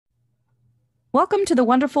Welcome to the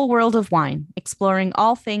wonderful world of wine, exploring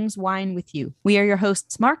all things wine with you. We are your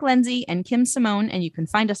hosts, Mark Lindsay and Kim Simone, and you can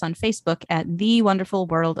find us on Facebook at The Wonderful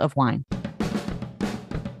World of Wine.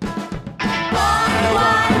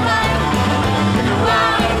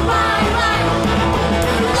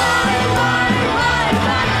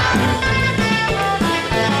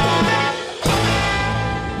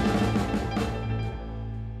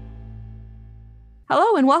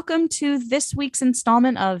 Hello and welcome to this week's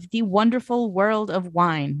installment of The Wonderful World of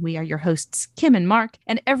Wine. We are your hosts, Kim and Mark,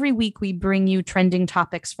 and every week we bring you trending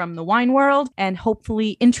topics from the wine world and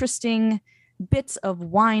hopefully interesting bits of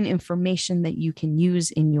wine information that you can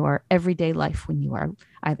use in your everyday life when you are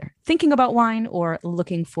either thinking about wine or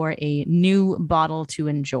looking for a new bottle to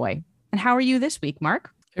enjoy. And how are you this week,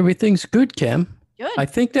 Mark? Everything's good, Kim. Good. I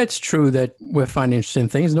think that's true that we're finding interesting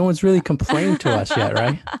things. No one's really complained to us yet,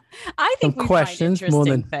 right? I think we questions find more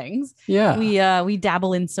interesting than things. Yeah. We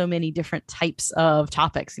dabble in so many different types of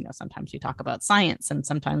topics. You know, sometimes we talk about science, and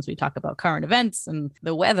sometimes we talk about current events and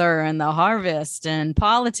the weather and the harvest and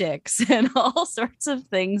politics and all sorts of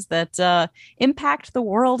things that impact the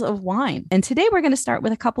world of wine. And today we're going to start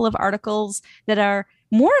with a couple of articles that are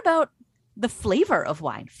more about the flavor of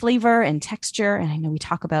wine, flavor and texture. And I know we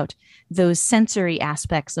talk about those sensory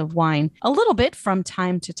aspects of wine a little bit from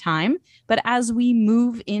time to time. But as we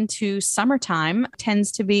move into summertime,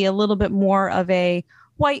 tends to be a little bit more of a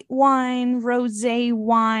white wine, rosé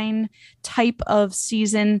wine type of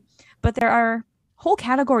season. But there are whole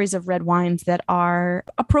categories of red wines that are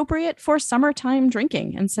appropriate for summertime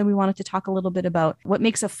drinking. And so we wanted to talk a little bit about what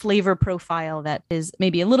makes a flavor profile that is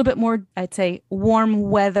maybe a little bit more, I'd say, warm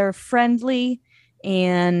weather friendly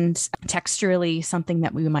and texturally something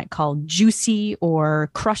that we might call juicy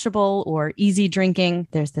or crushable or easy drinking.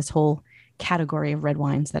 There's this whole category of red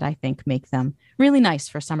wines that I think make them really nice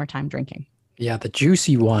for summertime drinking. Yeah, the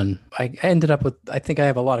juicy one. I ended up with, I think I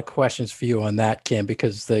have a lot of questions for you on that, Kim,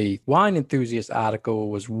 because the wine enthusiast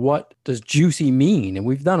article was, what does juicy mean? And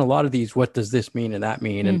we've done a lot of these, what does this mean and that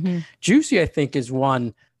mean? And juicy, I think, is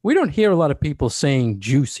one, we don't hear a lot of people saying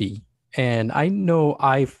juicy. And I know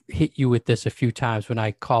I've hit you with this a few times when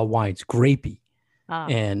I call wines grapey.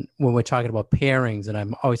 And when we're talking about pairings, and I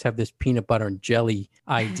always have this peanut butter and jelly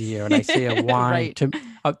idea, and I say a wine Right. to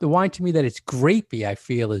the wine to me that it's grapey, I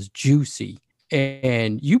feel is juicy.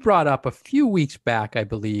 And you brought up a few weeks back, I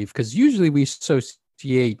believe, because usually we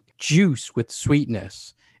associate juice with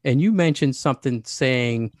sweetness. And you mentioned something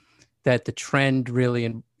saying that the trend really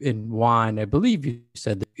in wine, I believe you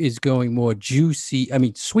said, is going more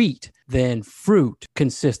sweet than fruit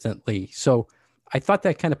consistently. So I thought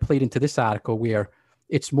that kind of played into this article where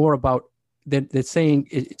it's more about that they're saying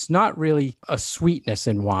it's not really a sweetness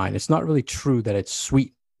in wine. It's not really true that it's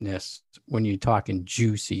sweetness when you're talking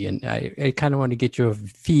juicy. And I kind of want to get your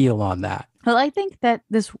feel on that. Well, I think that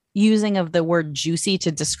this using of the word juicy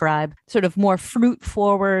to describe sort of more fruit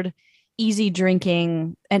forward, easy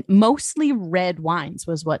drinking, and mostly red wines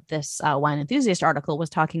was what this wine enthusiast article was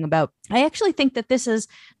talking about. I actually think that this is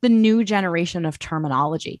the new generation of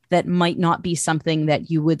terminology that might not be something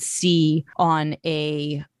that you would see on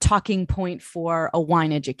a talking point for a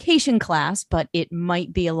wine education class, but it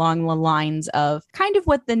might be along the lines of kind of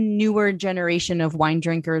what the newer generation of wine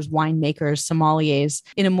drinkers, winemakers, sommeliers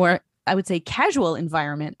in a more, I would say, casual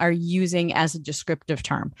environment are using as a descriptive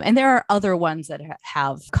term. And there are other ones that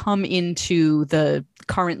have come into the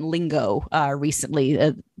current lingo recently.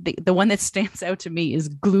 The one that stands out to me is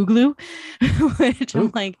glue glue, which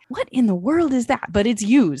I'm like, what in the world is that? But it's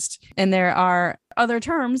used. And there are other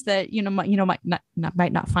terms that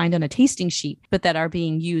might not find on a tasting sheet, but that are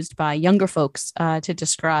being used by younger folks to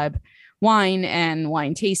describe wine and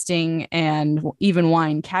wine tasting and even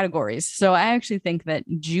wine categories. So I actually think that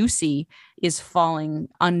juicy is falling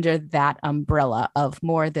under that umbrella of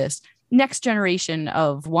more this next generation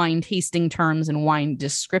of wine tasting terms and wine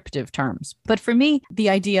descriptive terms. But for me,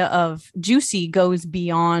 the idea of juicy goes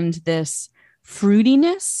beyond this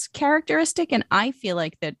fruitiness characteristic. And I feel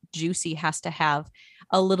like that juicy has to have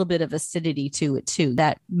a little bit of acidity to it too,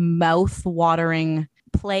 that mouth-watering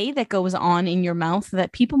play that goes on in your mouth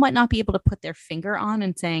that people might not be able to put their finger on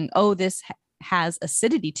and saying, oh, this has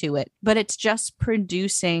acidity to it, but it's just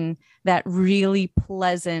producing that really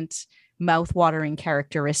pleasant mouth-watering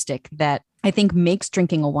characteristic that I think makes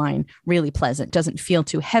drinking a wine really pleasant. Doesn't feel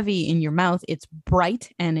too heavy in your mouth. It's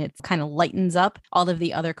bright and it kind of lightens up all of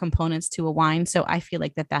the other components to a wine. So I feel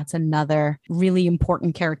like that's another really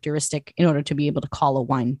important characteristic in order to be able to call a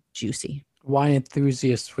wine juicy. Wine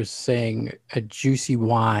enthusiast was saying a juicy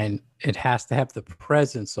wine, it has to have the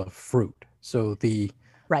presence of fruit. So the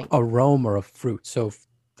aroma of fruit. So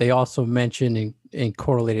they also mentioned and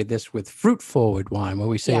correlated this with fruit forward wine, where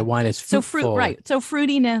we say a wine is fruit forward. Right. So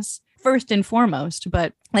fruitiness first and foremost,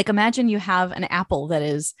 but like imagine you have an apple that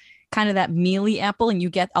is kind of that mealy apple and you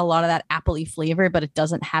get a lot of that appley flavor, but it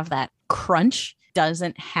doesn't have that crunch,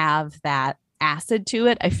 doesn't have that acid to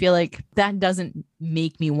it. I feel like that doesn't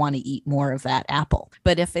make me want to eat more of that apple.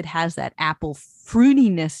 But if it has that apple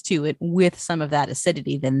fruitiness to it with some of that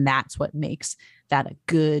acidity, then that's what makes that a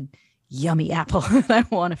good, yummy apple. I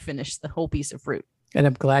want to finish the whole piece of fruit. And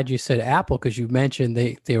I'm glad you said apple, because you mentioned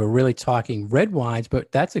they were really talking red wines,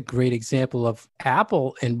 but that's a great example of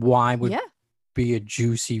apple and wine would be a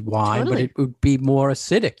juicy wine, but it would be more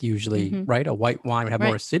acidic usually, right? A white wine would have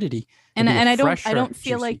more acidity. And I don't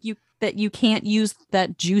feel like you can't use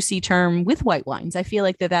that juicy term with white wines. I feel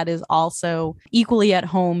like that is also equally at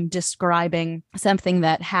home describing something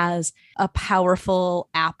that has a powerful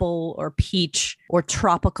apple or peach or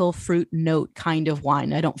tropical fruit note kind of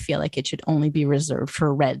wine. I don't feel like it should only be reserved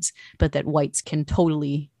for reds, but that whites can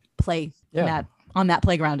totally play on that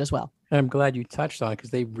playground as well. And I'm glad you touched on it,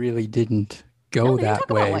 because they really didn't go that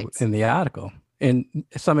way in the article. And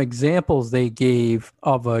some examples they gave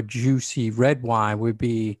of a juicy red wine would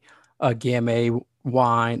be a Gamay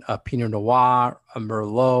wine, a Pinot Noir, a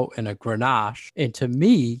Merlot, and a Grenache. And to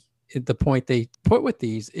me, the point they put with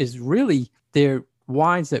these is really they're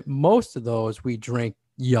wines that most of those we drink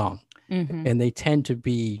young. And they tend to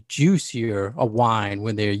be juicier a wine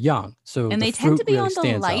when they're young. And they tend to be on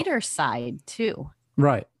the lighter side too.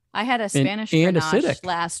 Right. I had a Spanish Grenache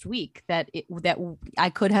last week that I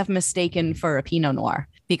could have mistaken for a Pinot Noir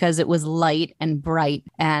because it was light and bright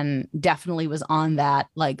and definitely was on that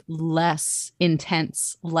like less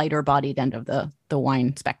intense, lighter bodied end of the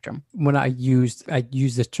wine spectrum. When I used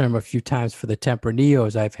this term a few times for the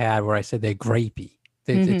Tempraníos I've had, where I said they're grapey.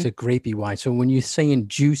 It's a grapey wine. So when you're saying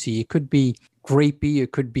juicy, it could be grapey,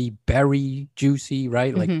 it could be berry juicy,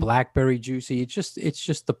 right? Like blackberry juicy. It's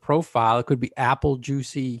just the profile. It could be apple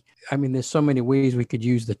juicy. I mean, there's so many ways we could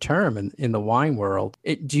use the term in the wine world.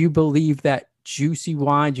 Do you believe that juicy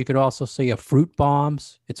wines, you could also say a fruit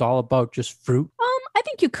bombs? It's all about just fruit? I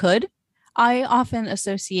think you could. I often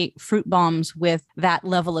associate fruit bombs with that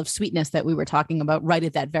level of sweetness that we were talking about right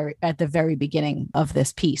at the very beginning of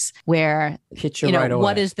this piece, where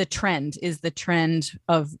what is the trend? Is the trend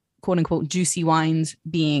of quote unquote juicy wines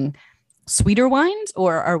being sweeter wines,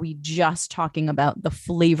 or are we just talking about the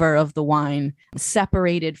flavor of the wine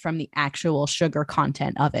separated from the actual sugar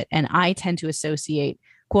content of it? And I tend to associate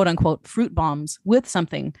quote unquote fruit bombs with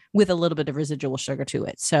something with a little bit of residual sugar to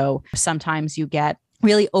it. So sometimes you get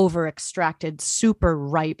really over extracted, super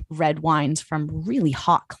ripe red wines from really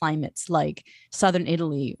hot climates like Southern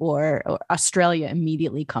Italy or Australia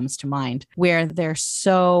immediately comes to mind, where they're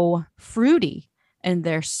so fruity and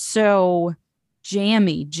they're so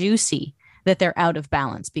jammy, juicy that they're out of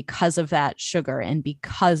balance because of that sugar and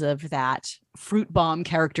because of that fruit bomb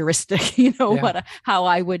characteristic, how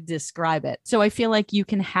I would describe it. So I feel like you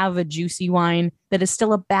can have a juicy wine that is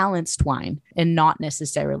still a balanced wine and not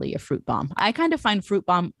necessarily a fruit bomb. I kind of find fruit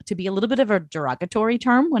bomb to be a little bit of a derogatory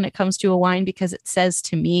term when it comes to a wine, because it says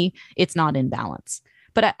to me it's not in balance.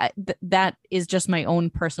 But that is just my own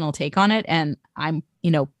personal take on it. And I'm,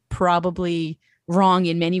 probably wrong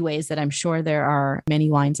in many ways, that I'm sure there are many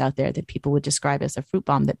wines out there that people would describe as a fruit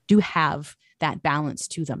bomb that do have that balance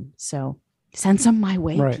to them. So send some my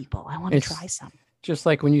way, people. I want to try some. Just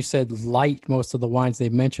like when you said light, most of the wines they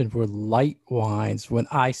mentioned were light wines. When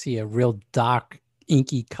I see a real dark,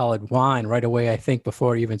 inky colored wine, right away, I think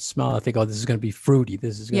before I even smell it, I think, oh, this is going to be fruity.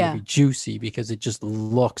 This is going to be juicy, because it just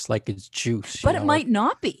looks like it's juice. But it might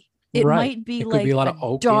not be. It might be like a lot of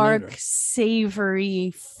oak dark,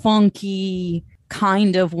 savory, funky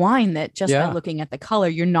kind of wine that just by looking at the color,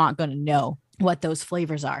 you're not going to know what those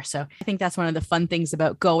flavors are. So I think that's one of the fun things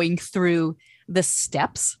about going through the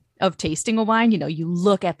steps of tasting a wine. You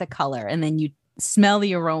look at the color and then you smell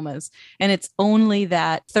the aromas, and it's only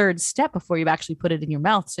that third step before you actually put it in your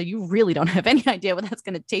mouth. So you really don't have any idea what that's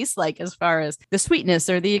going to taste like as far as the sweetness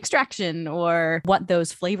or the extraction or what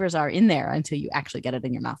those flavors are in there until you actually get it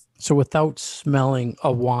in your mouth. So without smelling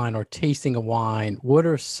a wine or tasting a wine, what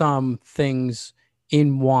are some things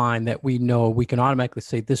in wine that we know we can automatically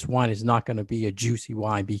say this wine is not going to be a juicy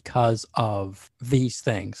wine because of these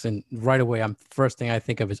things? And right away, first thing I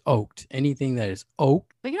think of is oaked. Anything that is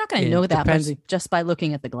oaked. But you're not going to know that much just by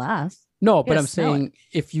looking at the glass. No, but I'm saying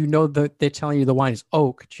if you know that they're telling you the wine is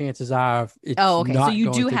oak, chances are it's okay. Not so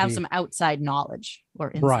you do have some outside knowledge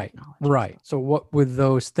or inside knowledge. Right. So what with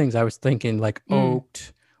those things, I was thinking like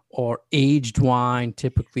oaked or aged wine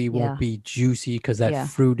typically won't Yeah. be juicy because that Yeah.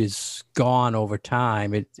 fruit is gone over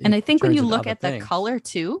time. And I think when turns you into look other at the things. color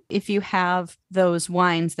too, if you have those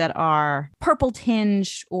wines that are purple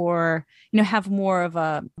tinge or, have more of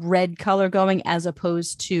a red color going as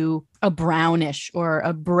opposed to a brownish or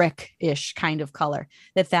a brick-ish kind of color,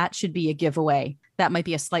 that should be a giveaway. That might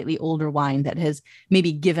be a slightly older wine that has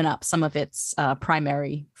maybe given up some of its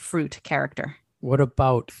primary fruit character. What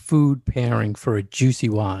about food pairing for a juicy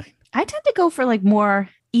wine? I tend to go for like more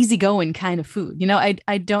easygoing kind of food.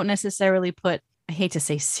 I don't necessarily put, I hate to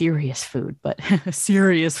say serious food, but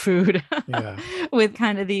serious food Yeah. with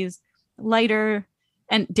kind of these lighter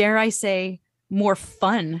and, dare I say, more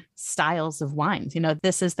fun styles of wines.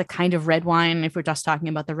 This is the kind of red wine, if we're just talking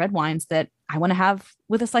about the red wines, that I want to have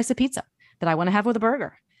with a slice of pizza, that I want to have with a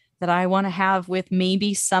burger, that I want to have with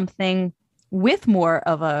maybe something with more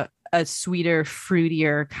of a sweeter,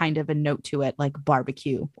 fruitier kind of a note to it, like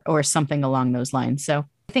barbecue or something along those lines. So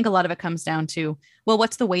I think a lot of it comes down to, well,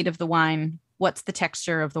 what's the weight of the wine? What's the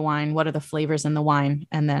texture of the wine? What are the flavors in the wine?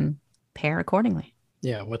 And then pair accordingly.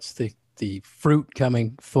 Yeah. What's the fruit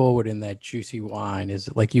coming forward in that juicy wine? Is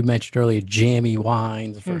it, like you mentioned earlier, jammy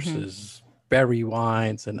wines versus berry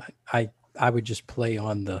wines? And I would just play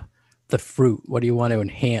on the fruit. What do you want to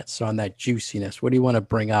enhance on that juiciness? What do you want to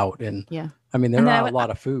bring out? And yeah, I mean, there are a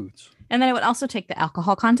lot of foods. And then I would also take the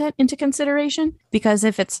alcohol content into consideration, because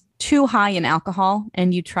if it's too high in alcohol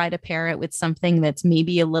and you try to pair it with something that's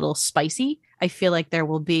maybe a little spicy, I feel like there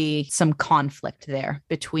will be some conflict there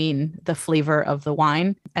between the flavor of the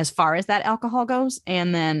wine as far as that alcohol goes,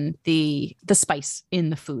 and then the spice in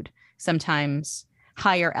the food. Sometimes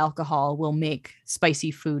higher alcohol will make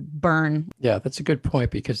spicy food burn. Yeah, that's a good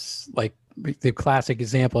point, because like the classic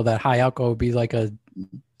example of that high alcohol would be like a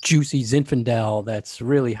juicy Zinfandel that's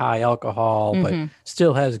really high alcohol, but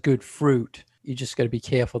still has good fruit. You just got to be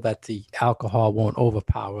careful that the alcohol won't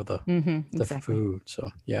overpower the Exactly. food. So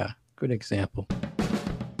yeah, good example.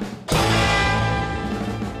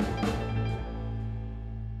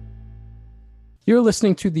 You're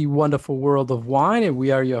listening to The Wonderful World of Wine, and we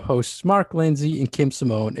are your hosts, Mark Lindsay and Kim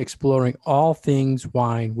Simone, exploring all things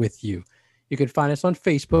wine with you. You can find us on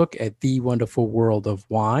Facebook at The Wonderful World of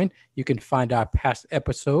Wine. You can find our past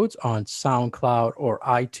episodes on SoundCloud or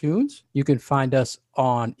iTunes. You can find us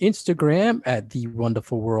on Instagram at The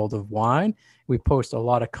Wonderful World of Wine. We post a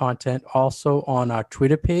lot of content also on our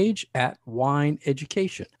Twitter page at Wine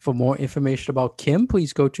Education. For more information about Kim,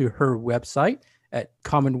 please go to her website at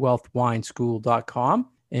commonwealthwineschool.com.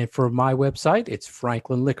 And for my website, it's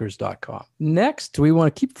franklinliquors.com. Next, we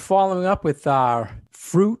want to keep following up with our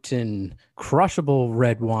fruit and crushable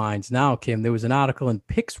red wines. Now, Kim, there was an article in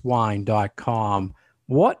pixwine.com.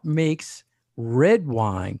 What makes red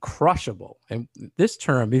wine crushable? And this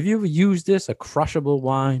term, have you ever used this, a crushable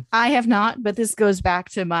wine? I have not, but this goes back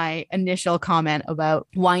to my initial comment about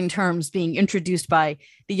wine terms being introduced by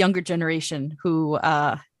the younger generation who,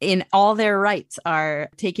 in all their rights, are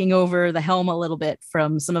taking over the helm a little bit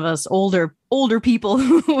from some of us older people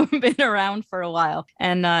who have been around for a while,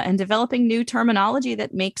 and developing new terminology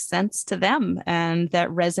that makes sense to them and that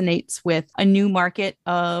resonates with a new market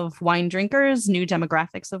of wine drinkers, new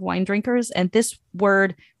demographics of wine drinkers. And this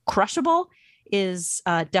word crushable is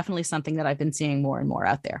definitely something that I've been seeing more and more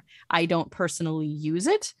out there. I don't personally use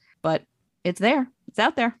it, but it's there. It's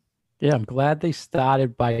out there. Yeah, I'm glad they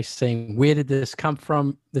started by saying, where did this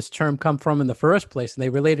term come from in the first place? And they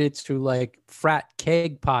related it to like frat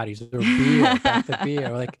keg parties or beer, back to beer.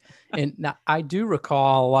 Like, and now I do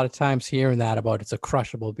recall a lot of times hearing that about it's a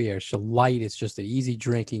crushable beer. It's light. It's just an easy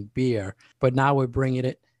drinking beer. But now we're bringing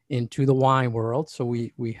it into the wine world. So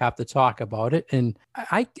we have to talk about it. And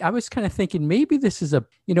I was kind of thinking maybe this is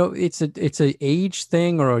it's a age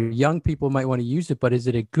thing, or young people might want to use it, but is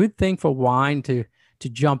it a good thing for wine to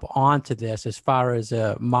jump onto this as far as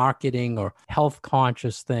a marketing or health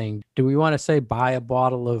conscious thing? Do we want to say buy a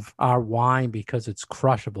bottle of our wine because it's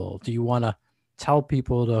crushable? Do you want to tell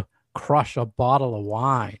people to crush a bottle of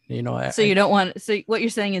wine? So you don't want, so what you're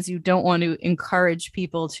saying is you don't want to encourage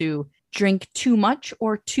people to drink too much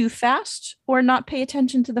or too fast or not pay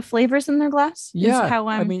attention to the flavors in their glass? Yeah. Is how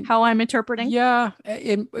I'm interpreting. Yeah.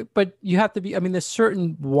 But you have to be, there's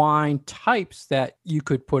certain wine types that you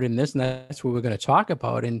could put in this, and that's what we're going to talk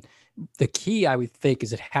about. And the key, I would think,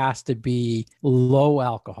 is it has to be low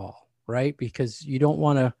alcohol, right? Because you don't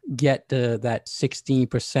want to get to that 16%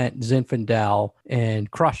 Zinfandel and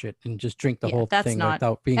crush it and just drink the whole thing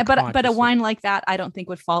without being conscious. But a wine like that, I don't think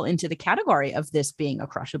would fall into the category of this being a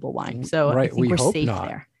crushable wine. So right, I think we're hope safe not.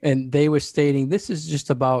 there. And they were stating this is just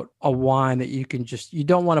about a wine that you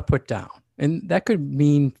don't want to put down. And that could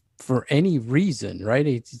mean for any reason, right?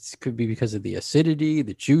 It could be because of the acidity,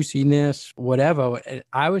 the juiciness, whatever. And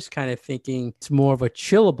I was kind of thinking it's more of a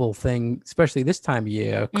chillable thing, especially this time of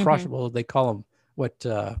year. Crushable, they call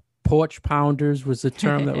them porch pounders was the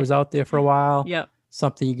term that was out there for a while. Yep.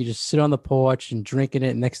 Something you could just sit on the porch and drinking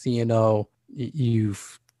it. Next thing you know,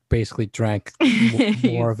 you've basically drank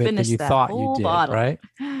more of it than you thought you did, bottle. Right?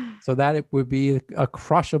 So that it would be a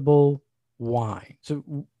crushable wine.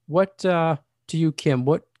 So what to you, Kim,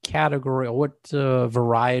 what category or what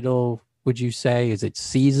varietal would you say? Is it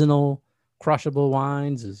seasonal crushable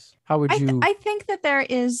wines? How would you? I think that there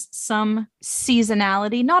is some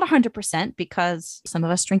seasonality, not 100%, because some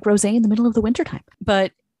of us drink rosé in the middle of the wintertime.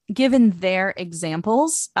 But given their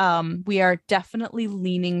examples, we are definitely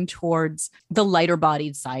leaning towards the lighter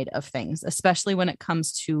bodied side of things, especially when it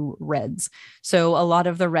comes to reds. So a lot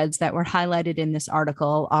of the reds that were highlighted in this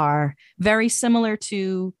article are very similar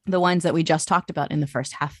to the wines that we just talked about in the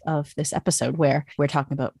first half of this episode, where we're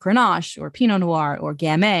talking about Grenache or Pinot Noir or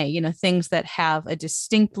Gamay, things that have a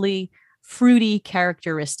distinctly fruity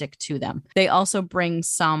characteristic to them. They also bring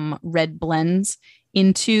some red blends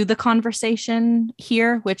into the conversation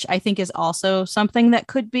here, which I think is also something that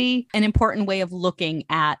could be an important way of looking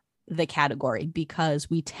at the category, because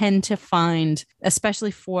we tend to find,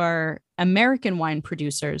 especially for American wine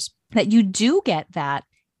producers, that you do get that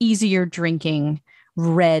easier drinking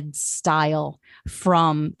red style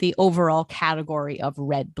from the overall category of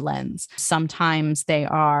red blends. Sometimes they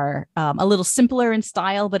are a little simpler in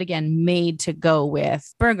style, but again, made to go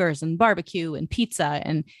with burgers and barbecue and pizza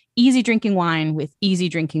and easy drinking wine with easy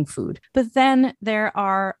drinking food. But then there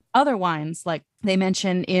are other wines, like they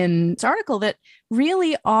mention in this article, that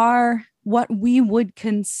really are what we would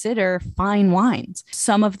consider fine wines.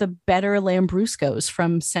 Some of the better Lambruscos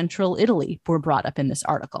from central Italy were brought up in this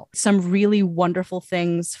article. Some really wonderful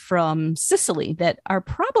things from Sicily that are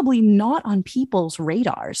probably not on people's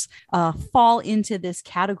radars fall into this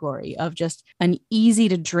category of just an easy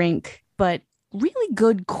to drink, but really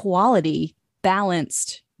good quality,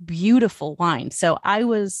 balanced, beautiful wine. So I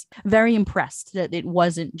was very impressed that it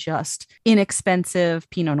wasn't just inexpensive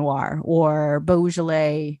Pinot Noir or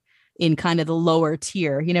Beaujolais in kind of the lower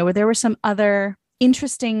tier, where there were some other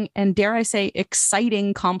interesting and, dare I say,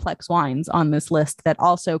 exciting complex wines on this list that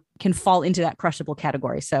also can fall into that crushable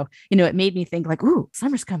category. So, it made me think like, ooh,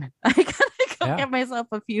 summer's coming. I gotta go get myself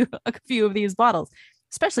a few of these bottles,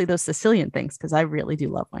 especially those Sicilian things, because I really do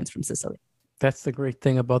love wines from Sicily. That's the great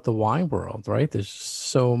thing about the wine world, right? There's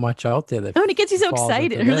so much out there that and it gets you so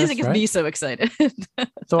excited. Or at least it gets me so excited.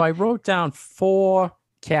 So I wrote down 4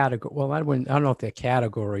 category. Well, I don't know if they're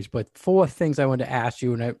categories, but 4 things I wanted to ask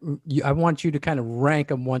you, and I want you to kind of rank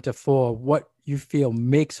them 1 to 4. What you feel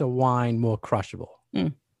makes a wine more crushable?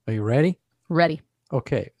 Are you ready? Ready.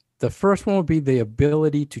 Okay. The first one would be the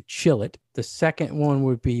ability to chill it. The second one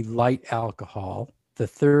would be light alcohol. The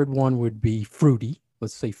third one would be fruity.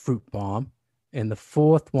 Let's say fruit bomb. And the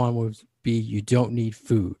fourth one would be you don't need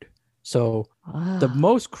food. So the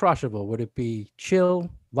most crushable, would it be chill,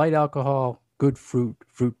 light alcohol, good fruit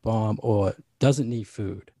bomb, or doesn't need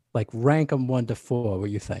food? Like rank them 1 to 4. What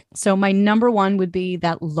do you think? So my number 1 would be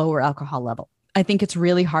that lower alcohol level. I think it's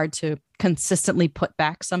really hard to consistently put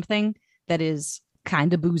back something that is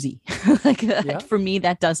kind of boozy. For me,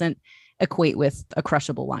 that doesn't equate with a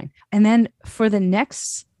crushable wine. And then for the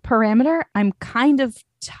next parameter, I'm kind of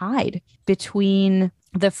tied between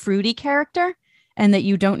the fruity character and that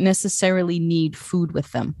you don't necessarily need food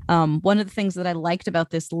with them. One of the things that I liked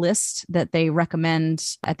about this list that they recommend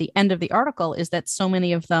at the end of the article is that so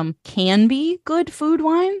many of them can be good food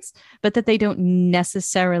wines, but that they don't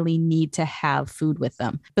necessarily need to have food with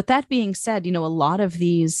them. But that being said, a lot of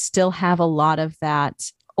these still have a lot of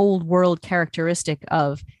that old world characteristic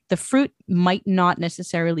of the fruit might not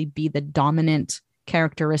necessarily be the dominant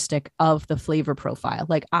characteristic of the flavor profile.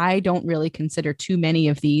 Like, I don't really consider too many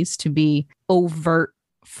of these to be overt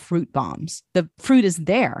fruit bombs. The fruit is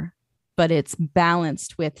there, but it's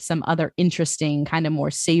balanced with some other interesting kind of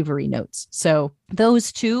more savory notes. So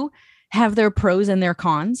those 2 have their pros and their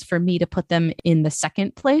cons for me to put them in the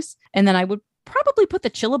second place. And then I would probably put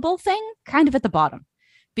the chillable thing kind of at the bottom,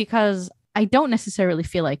 because I don't necessarily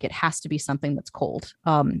feel like it has to be something that's cold.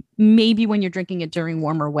 Maybe when you're drinking it during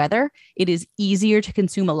warmer weather, it is easier to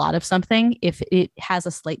consume a lot of something if it has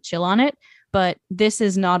a slight chill on it. But this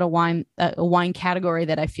is not a wine category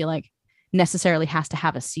that I feel like necessarily has to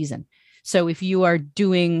have a season. So if you are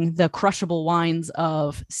doing the crushable wines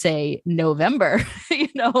of, say, November,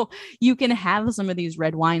 you can have some of these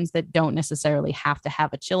red wines that don't necessarily have to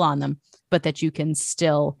have a chill on them, but that you can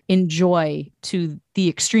still enjoy to the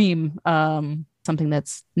extreme, something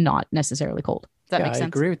that's not necessarily cold. Does that Yeah, make I sense?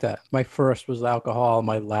 agree with that. My first was alcohol,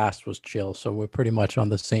 my last was chill. So we're pretty much on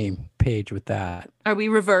the same page with that. Are we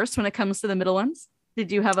reversed when it comes to the middle ones?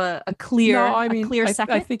 Did you have a No, clear I a mean, clear I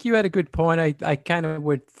second? think you had a good point. I kind of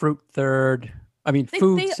went fruit third. I mean, They,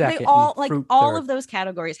 food they they second and all like fruit all third. of those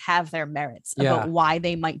categories have their merits about Yeah. why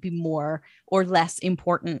they might be more or less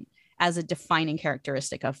important as a defining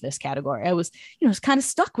characteristic of this category. I was kind of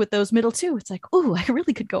stuck with those middle two. It's like, ooh, I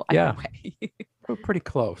really could go either Yeah. way. We're pretty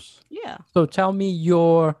close. Yeah. So tell me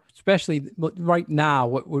especially right now,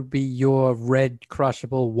 what would be your red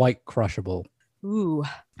crushable, white crushable? Ooh.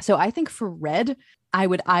 So I think for red, I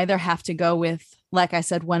would either have to go with, like I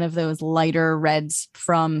said, one of those lighter reds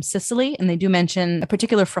from Sicily. And they do mention a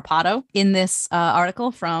particular Frappato in this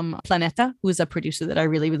article from Planeta, who is a producer that I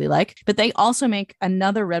really, really like. But they also make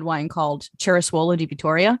another red wine called Cereswolo di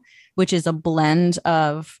Vittoria, which is a blend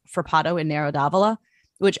of Frappato and Nero d'Avola,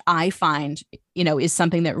 which I find, is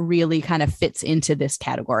something that really kind of fits into this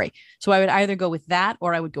category. So I would either go with that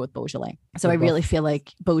or I would go with Beaujolais. So I really feel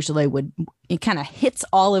like Beaujolais it kind of hits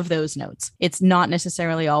all of those notes. It's not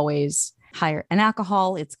necessarily always higher in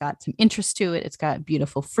alcohol. It's got some interest to it. It's got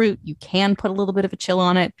beautiful fruit. You can put a little bit of a chill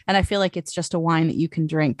on it. And I feel like it's just a wine that you can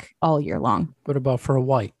drink all year long. What about for a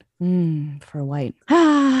white? For a white.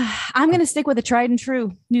 I'm going to stick with a tried and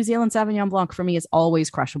true. New Zealand Sauvignon Blanc for me is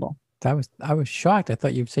always crushable. I was shocked. I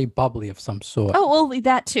thought you'd say bubbly of some sort. Oh, well,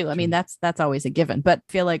 that too. I mean, that's always a given, but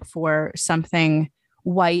I feel like for something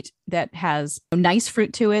white that has nice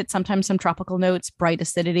fruit to it, sometimes some tropical notes, bright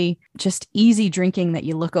acidity, just easy drinking that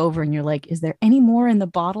you look over and you're like, is there any more in the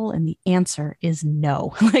bottle? And the answer is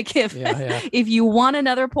no. Like if you want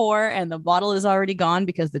another pour and the bottle is already gone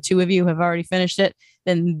because the two of you have already finished it,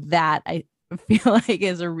 then that I feel like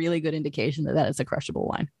is a really good indication that is a crushable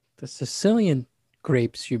wine. The Sicilian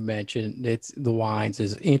grapes you mentioned, it's the wines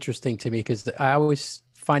is interesting to me because I always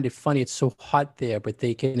find it funny. It's so hot there, but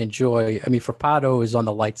they can enjoy. I mean, Frappato is on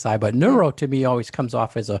the light side, but Nero to me always comes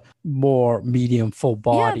off as a more medium, full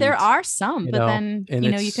body. Yeah, there are some, but then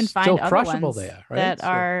you can find other ones there, right?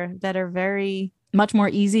 that are very much more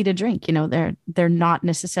easy to drink. They're not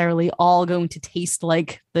necessarily all going to taste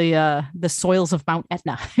like the soils of Mount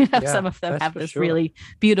Etna. Some of them have this really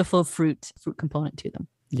beautiful fruit component to them.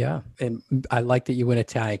 Yeah. And I like that you went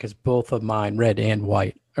Italian because both of mine, red and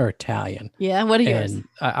white, are Italian. Yeah. What are yours? And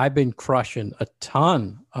I've been crushing a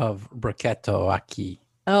ton of Bracchetto Acqui.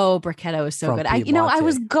 Oh, Bracchetto is so good. I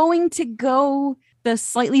was going to go the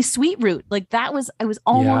slightly sweet route. Like I was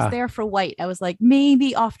almost there for white. I was like,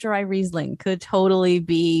 maybe off dry Riesling could totally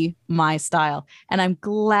be my style. And I'm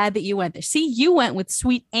glad that you went there. See, you went with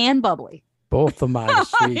sweet and bubbly. Both of mine are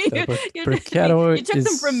sweet. Bracchetto you took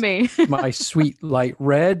them from me. My sweet light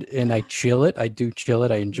red, and I chill it. I do chill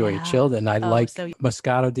it. I enjoy it chilled, and I like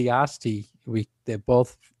Moscato d'Asti. They're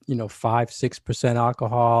both 5-6%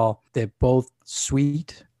 alcohol. They're both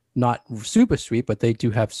sweet, not super sweet, but they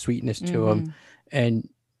do have sweetness to them. And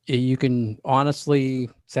you can honestly,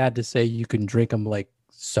 sad to say, you can drink them like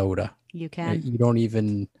soda. You can. You don't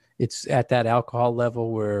even. It's at that alcohol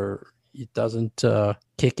level where it doesn't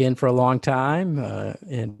kick in for a long time,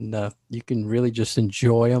 and you can really just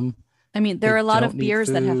enjoy them. I mean, there are a lot of beers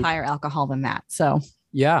that have higher alcohol than that. So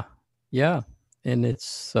yeah, and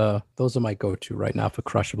it's those are my go-to right now for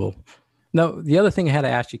crushable. Now, the other thing I had to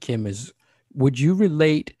ask you, Kim, is would you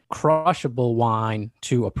relate crushable wine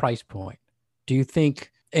to a price point? Do you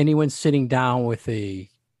think anyone sitting down with a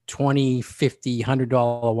 $20, $50,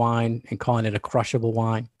 $100 wine and calling it a crushable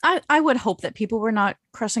wine? I would hope that people were not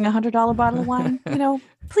crushing $100 bottle of wine.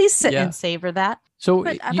 Please sit and savor that. So,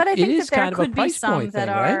 but I think that there could be some that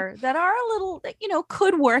are a little,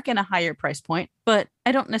 could work in a higher price point, but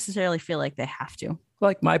I don't necessarily feel like they have to.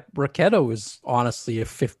 Like my Bracchetto is honestly a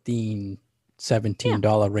 $15,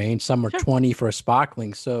 $17 range. Some are $20 for a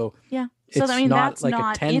sparkling. So yeah, so I mean that's like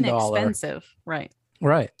not a $10 inexpensive, right?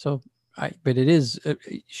 Right. So, but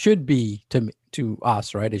it should be to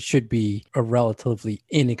us, right? It should be a relatively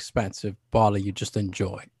inexpensive bottle you just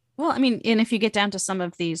enjoy. Well, I mean, and if you get down to some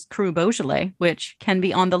of these Cru Beaujolais, which can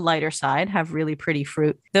be on the lighter side, have really pretty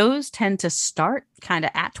fruit, those tend to start kind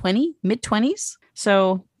of at 20, mid-20s.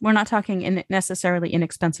 So we're not talking necessarily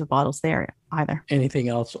inexpensive bottles there either. Anything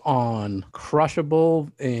else on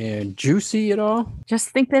crushable and juicy at all? Just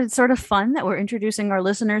think that it's sort of fun that we're introducing our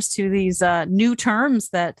listeners to these new terms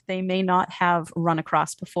that they may not have run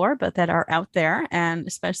across before, but that are out there. And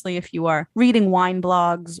especially if you are reading wine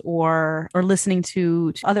blogs or listening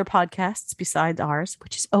to other podcasts besides ours,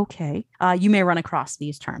 which is okay, you may run across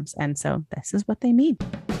these terms. And so this is what they mean.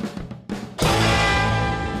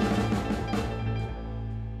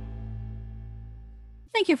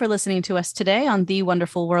 Thank you for listening to us today on The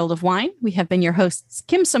Wonderful World of Wine. We have been your hosts,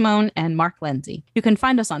 Kim Simone and Mark Lindsay. You can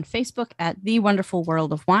find us on Facebook at The Wonderful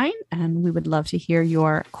World of Wine, and we would love to hear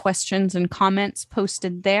your questions and comments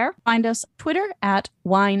posted there. Find us on Twitter at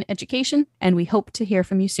Wine Education, and we hope to hear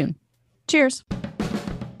from you soon. Cheers.